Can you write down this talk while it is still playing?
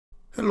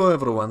Hello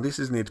everyone, this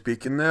is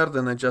Nitpicking Nerd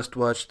and I just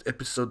watched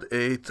episode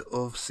 8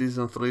 of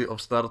season 3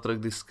 of Star Trek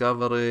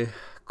Discovery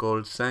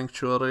called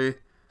Sanctuary.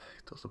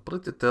 It was a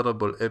pretty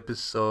terrible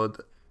episode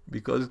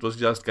because it was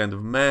just kind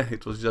of meh,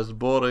 it was just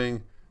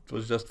boring, it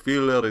was just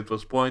filler, it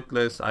was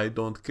pointless, I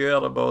don't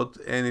care about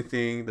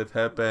anything that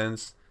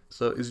happens,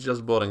 so it's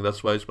just boring.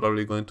 That's why it's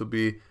probably going to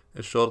be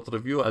a short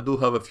review. I do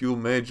have a few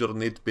major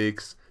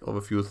nitpicks of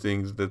a few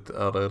things that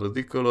are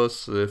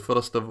ridiculous.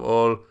 First of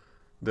all,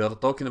 they are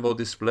talking about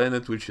this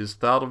planet which is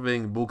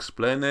starving, Book's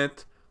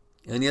planet,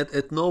 and yet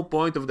at no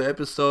point of the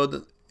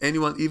episode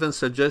anyone even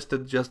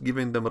suggested just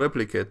giving them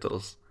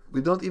replicators. We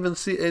don't even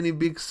see any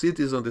big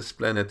cities on this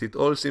planet, it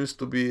all seems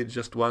to be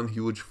just one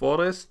huge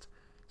forest.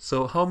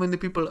 So how many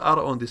people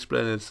are on this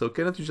planet? So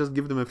cannot you just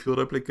give them a few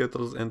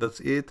replicators and that's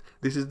it?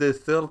 This is the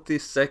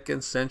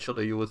 32nd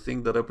century, you would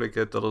think the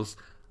replicators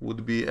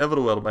would be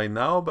everywhere by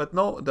now, but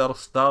no, they are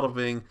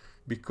starving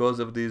because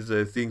of these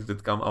things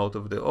that come out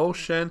of the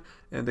ocean,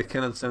 and they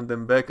cannot send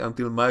them back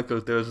until Michael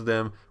tells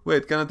them,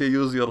 wait, cannot you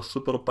use your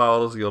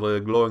superpowers, your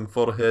glowing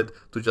forehead,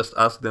 to just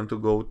ask them to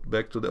go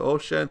back to the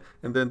ocean?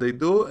 And then they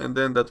do, and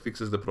then that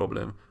fixes the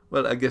problem.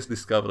 Well, I guess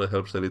Discovery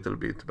helps a little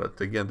bit,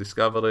 but again,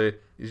 Discovery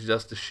is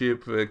just a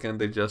ship. Couldn't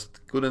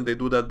they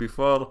do that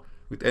before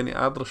with any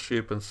other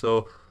ship? And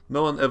so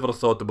no one ever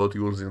thought about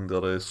using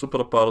their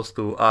superpowers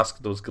to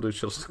ask those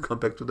creatures to come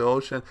back to the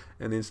ocean,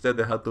 and instead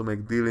they had to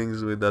make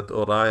dealings with that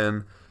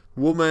Orion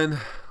woman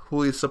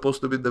who is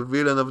supposed to be the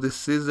villain of this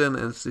season,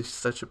 and she's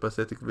such a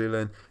pathetic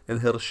villain,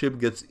 and her ship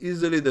gets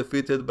easily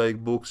defeated by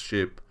Book's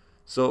ship.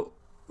 So,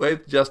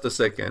 wait just a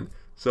second.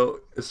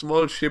 So, a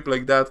small ship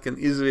like that can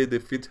easily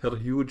defeat her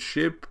huge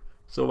ship?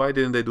 So why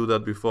didn't they do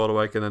that before?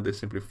 Why cannot they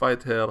simply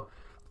fight her?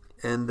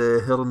 And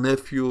her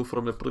nephew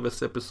from the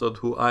previous episode,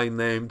 who I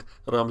named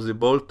Ramsey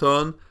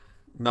Bolton,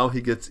 now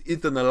he gets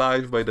eaten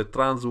alive by the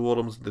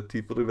transworms that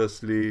he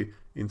previously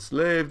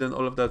enslaved and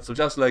all of that. So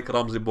just like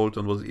Ramsey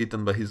Bolton was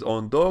eaten by his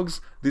own dogs,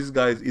 this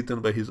guy is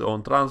eaten by his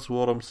own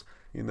transworms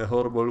in a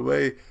horrible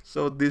way.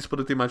 So this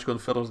pretty much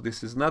confirms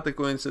this is not a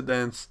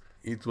coincidence.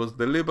 It was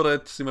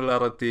deliberate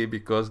similarity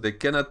because they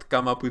cannot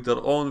come up with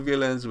their own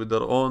villains, with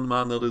their own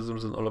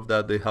mannerisms and all of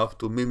that. They have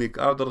to mimic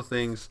other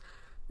things.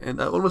 And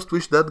I almost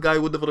wish that guy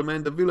would have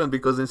remained a villain,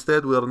 because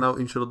instead we are now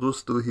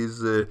introduced to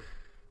his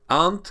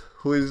aunt,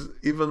 who is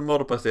even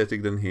more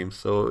pathetic than him.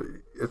 So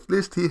at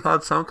least he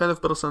had some kind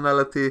of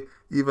personality,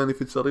 even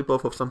if it's a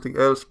ripoff of something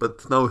else.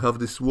 But now we have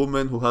this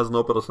woman who has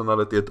no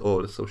personality at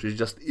all. So she's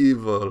just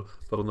evil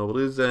for no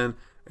reason,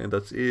 and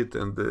that's it.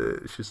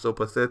 And she's so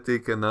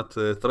pathetic and not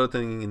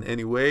threatening in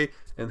any way.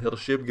 And her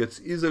ship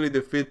gets easily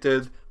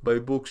defeated by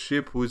Book's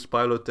ship, who is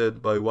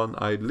piloted by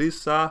one-eyed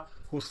Lisa,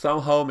 who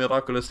somehow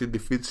miraculously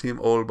defeats him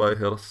all by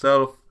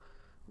herself.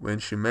 When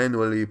she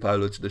manually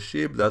pilots the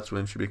ship, that's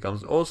when she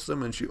becomes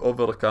awesome and she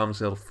overcomes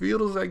her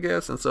fears, I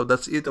guess. And so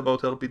that's it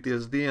about her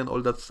PTSD and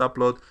all that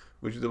subplot,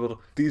 which they were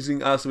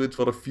teasing us with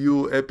for a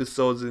few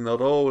episodes in a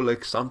row,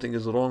 like something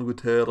is wrong with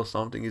her or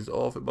something is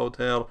off about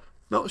her.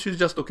 No, she's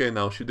just okay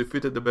now. She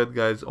defeated the bad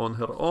guys on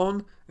her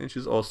own and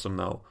she's awesome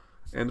now.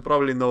 And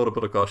probably no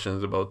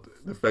repercussions about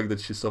the fact that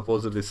she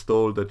supposedly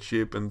stole that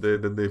ship and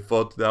that they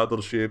fought the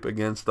other ship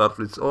against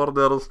Starfleet's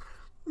orders.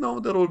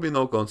 No, there will be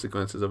no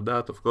consequences of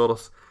that, of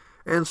course.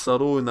 And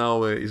Saru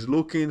now is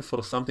looking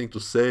for something to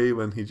say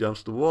when he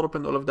jumps to warp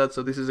and all of that.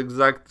 So this is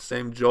exact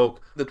same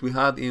joke that we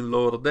had in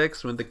Lower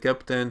Decks when the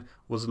captain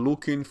was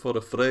looking for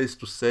a phrase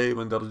to say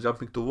when they're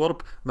jumping to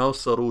warp. Now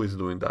Saru is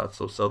doing that.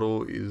 So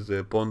Saru is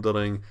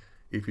pondering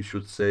if he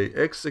should say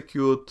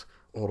execute,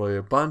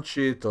 or punch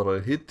it, or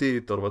hit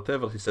it, or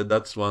whatever. He said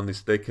that's one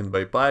is taken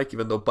by Pike,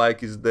 even though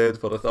Pike is dead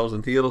for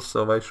 1,000 years,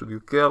 so why should you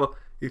care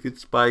if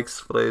it's Pike's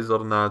phrase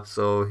or not?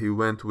 So he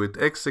went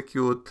with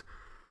execute.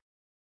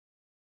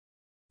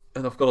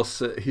 And of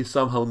course, he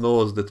somehow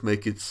knows that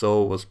make it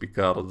so was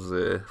Picard's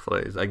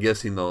phrase. I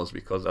guess he knows,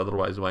 because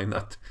otherwise why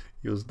not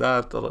use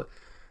that, or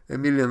a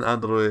million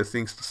other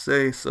things to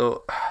say.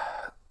 So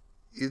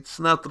it's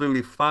not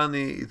really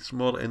funny, it's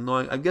more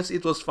annoying. I guess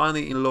it was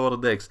funny in Lower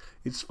Decks.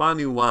 It's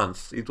funny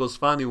once, it was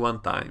funny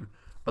one time.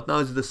 But now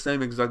it's the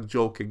same exact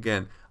joke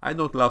again. I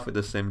don't laugh at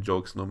the same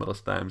jokes numerous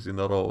times in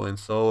a row, and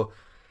so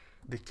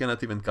they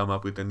cannot even come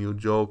up with a new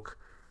joke.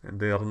 And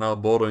they are now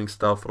borrowing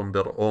stuff from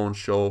their own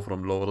show,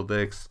 from Lower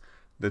Decks,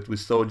 that we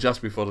saw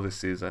just before the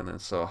season. And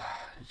so,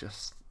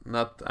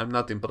 I'm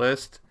not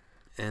impressed.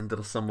 And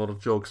there's some more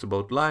jokes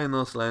about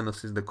Linus.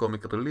 Linus is the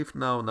comic relief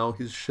now. Now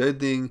he's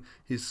shedding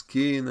his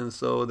skin, and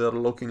so they're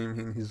locking him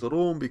in his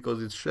room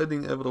because he's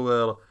shedding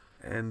everywhere.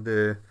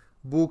 And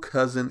Book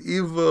has an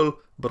evil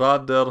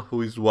brother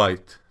who is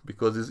white,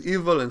 because he's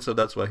evil, and so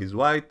that's why he's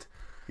white.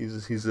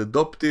 He's his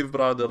adoptive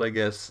brother, I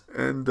guess.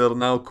 And they're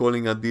now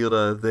calling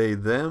Adira they,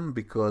 them,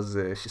 because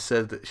she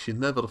said she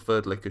never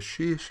felt like a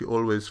she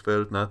always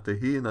felt not a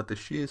he, not a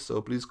she, so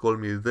please call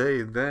me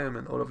they, them,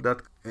 and all of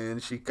that.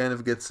 And she kind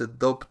of gets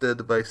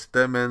adopted by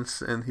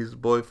Stamens and his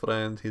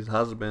boyfriend, his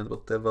husband,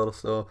 whatever.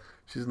 So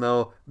she's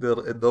now their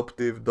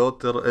adoptive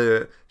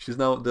daughter, she's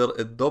now their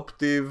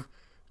adoptive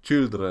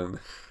children.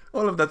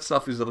 All of that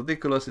stuff is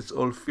ridiculous. It's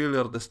all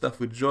filler. The stuff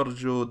with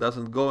Giorgio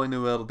doesn't go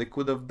anywhere. They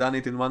could have done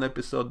it in one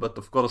episode, but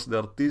of course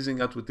they're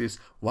teasing us with this.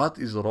 What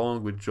is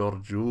wrong with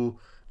Giorgio?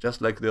 Just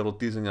like they were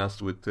teasing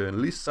us with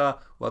Lisa.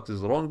 What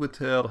is wrong with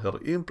her? Her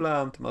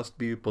implant must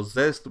be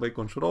possessed by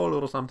control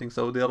or something.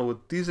 So they are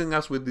teasing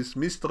us with this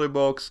mystery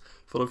box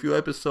for a few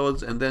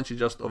episodes, and then she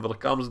just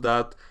overcomes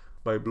that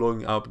by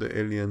blowing up the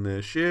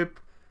alien ship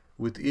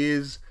with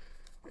ease,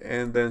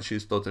 and then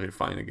she's totally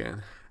fine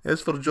again. As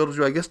for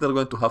Giorgio, I guess they're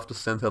going to have to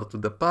send her to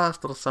the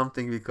past or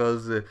something,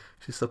 because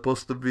she's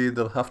supposed to be,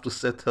 they'll have to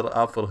set her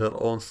up for her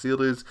own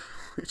series,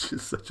 which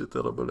is such a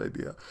terrible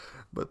idea.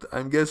 But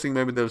I'm guessing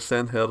maybe they'll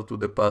send her to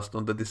the past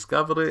on the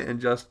Discovery and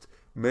just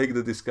make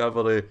the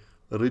Discovery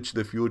reach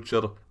the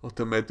future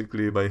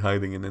automatically by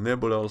hiding in a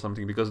nebula or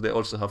something, because they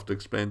also have to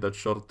explain that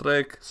short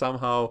trek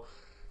somehow.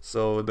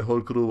 So the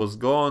whole crew was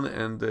gone,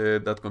 and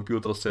that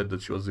computer said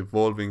that she was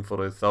evolving for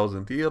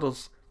 1,000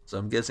 years. So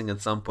I'm guessing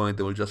at some point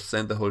they will just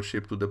send the whole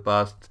ship to the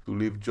past to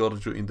leave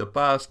Giorgio in the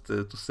past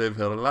to save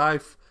her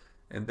life,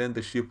 and then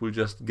the ship will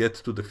just get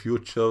to the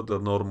future the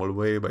normal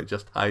way by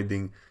just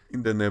hiding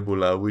in the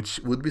nebula, which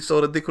would be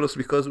so ridiculous,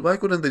 because why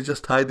couldn't they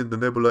just hide in the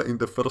nebula in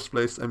the first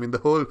place? I mean, the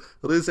whole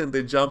reason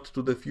they jumped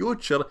to the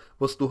future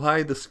was to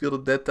hide the sphere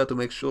data to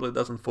make sure it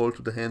doesn't fall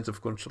to the hands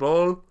of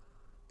control.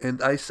 And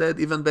I said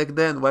even back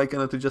then, why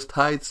cannot you just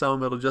hide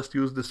somewhere, or just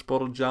use the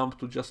spore jump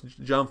to just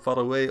jump far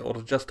away,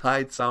 or just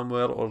hide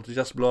somewhere, or to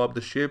just blow up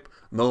the ship?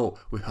 No,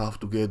 we have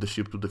to get the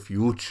ship to the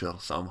future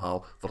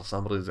somehow, for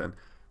some reason.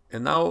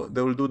 And now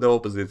they will do the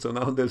opposite. So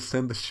now they'll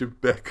send the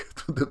ship back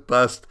to the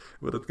past,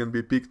 where it can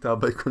be picked up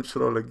by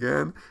control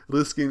again,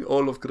 risking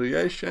all of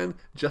creation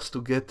just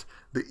to get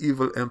the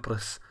evil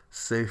Empress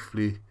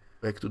safely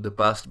back to the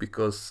past,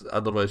 because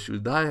otherwise she'll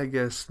die, I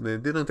guess. They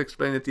didn't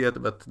explain it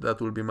yet, but that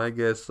will be my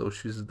guess. So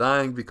she's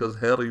dying because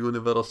her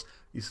universe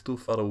is too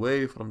far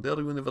away from their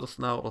universe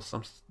now, or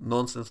some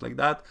nonsense like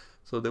that.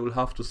 So they will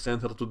have to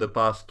send her to the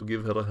past to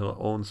give her her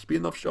own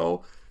spin-off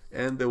show,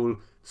 and they will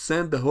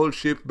send the whole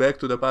ship back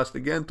to the past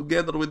again,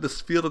 together with the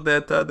sphere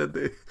data that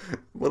they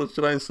were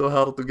trying so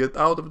hard to get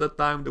out of that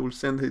time. They will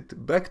send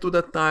it back to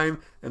that time,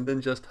 and then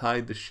just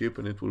hide the ship,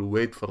 and it will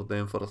wait for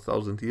them for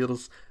 1,000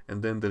 years,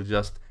 and then they'll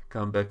just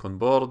come back on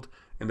board.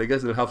 And I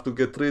guess they'll have to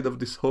get rid of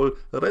this whole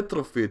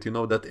retrofit, you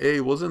know, that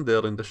A wasn't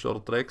there in the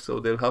short trek, so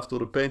they'll have to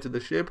repaint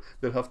the ship,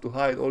 they'll have to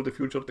hide all the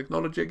future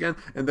technology again,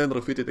 and then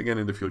refit it again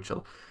in the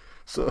future.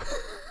 So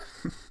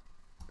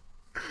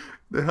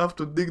they have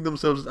to dig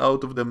themselves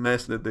out of the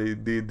mess that they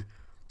did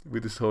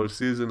with this whole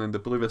season and the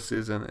previous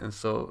season, and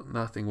so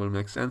nothing will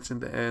make sense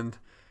in the end.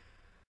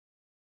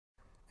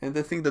 And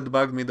the thing that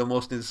bugged me the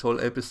most in this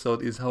whole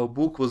episode is how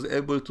Book was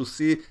able to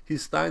see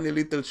his tiny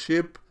little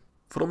ship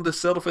from the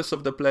surface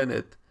of the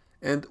planet.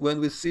 And when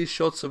we see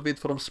shots of it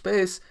from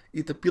space,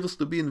 it appears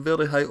to be in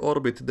very high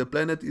orbit. The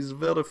planet is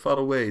very far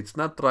away. It's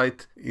not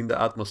right in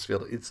the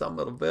atmosphere. It's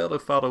somewhere very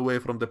far away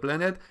from the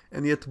planet,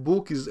 and yet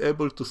Book is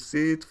able to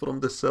see it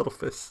from the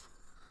surface.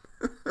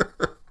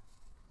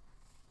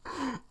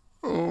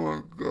 Oh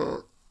my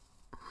god.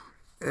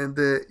 And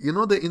you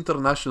know, the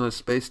International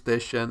Space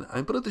Station,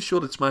 I'm pretty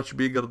sure it's much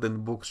bigger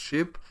than Book's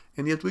ship,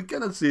 and yet we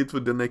cannot see it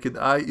with the naked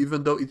eye,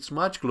 even though it's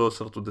much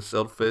closer to the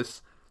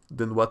surface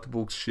than what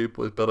Book's ship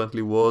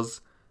apparently was.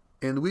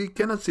 And we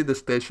cannot see the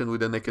station with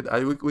the naked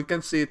eye. We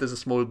can see it as a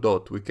small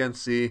dot. We can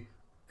see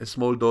a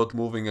small dot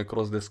moving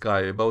across the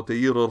sky. About a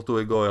year or two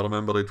ago, I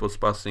remember it was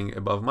passing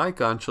above my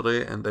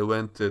country, and I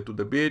went to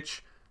the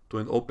beach, to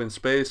an open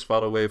space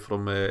far away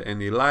from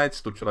any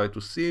lights, to try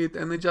to see it,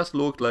 and it just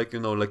looked like, you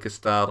know, like a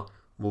star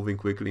moving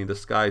quickly in the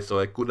sky, so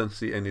I couldn't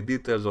see any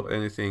details or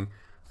anything.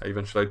 I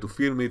even tried to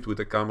film it with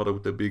a camera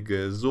with a big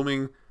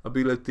zooming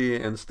ability,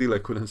 and still I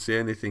couldn't see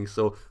anything.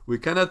 So we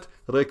cannot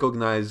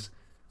recognize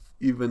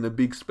even a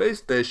big space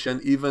station,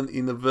 even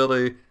in a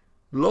very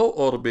low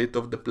orbit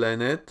of the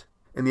planet,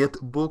 and yet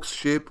Book's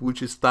ship,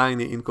 which is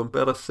tiny in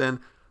comparison,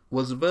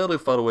 was very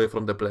far away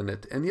from the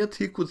planet, and yet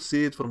he could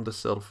see it from the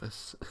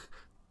surface.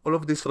 All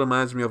of this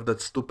reminds me of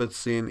that stupid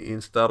scene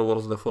in Star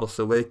Wars The Force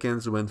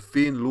Awakens when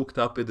Finn looked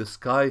up at the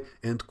sky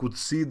and could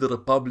see the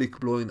Republic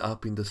blowing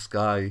up in the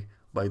sky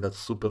by that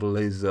super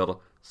laser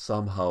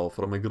somehow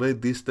from a great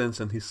distance,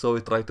 and he saw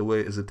it right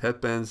away as it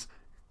happens.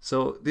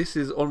 So this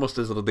is almost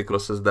as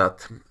ridiculous as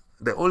that.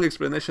 The only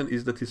explanation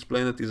is that his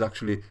planet is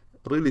actually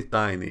really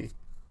tiny,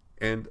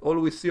 and all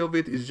we see of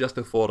it is just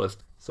a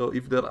forest. So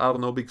if there are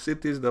no big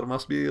cities, there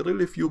must be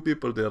really few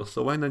people there.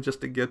 So why not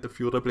just get a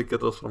few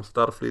replicators from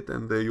Starfleet,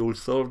 and you'll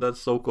solve that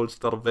so-called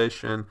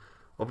starvation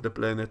of the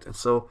planet. And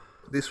so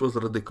this was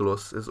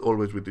ridiculous, as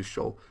always with this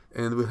show.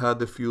 And we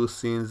had a few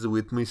scenes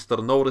with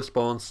Mr. No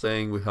Response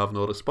saying we have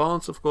no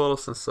response, of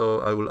course, and so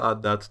I will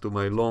add that to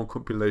my long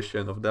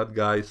compilation of that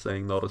guy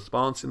saying no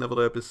response in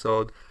every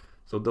episode.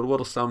 So there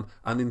were some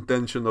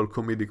unintentional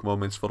comedic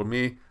moments for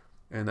me,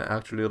 and I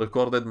actually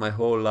recorded my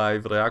whole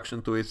live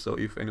reaction to it, so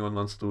if anyone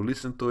wants to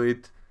listen to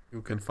it,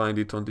 you can find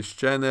it on this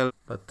channel.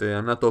 But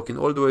I'm not talking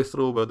all the way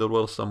through, but there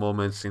were some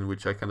moments in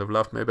which I kind of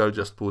laughed. Maybe I'll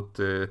just put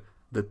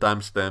the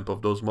timestamp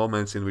of those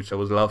moments in which I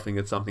was laughing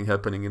at something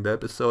happening in the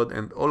episode,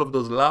 and all of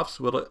those laughs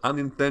were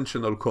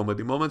unintentional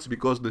comedy moments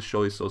because the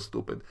show is so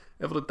stupid.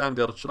 Every time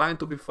they are trying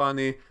to be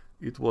funny,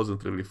 it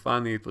wasn't really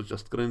funny, it was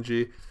just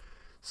cringy.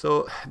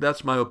 So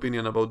that's my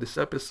opinion about this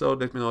episode.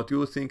 Let me know what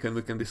you think and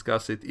we can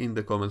discuss it in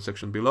the comment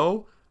section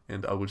below,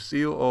 and I will see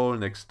you all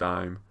next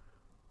time.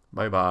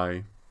 Bye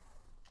bye.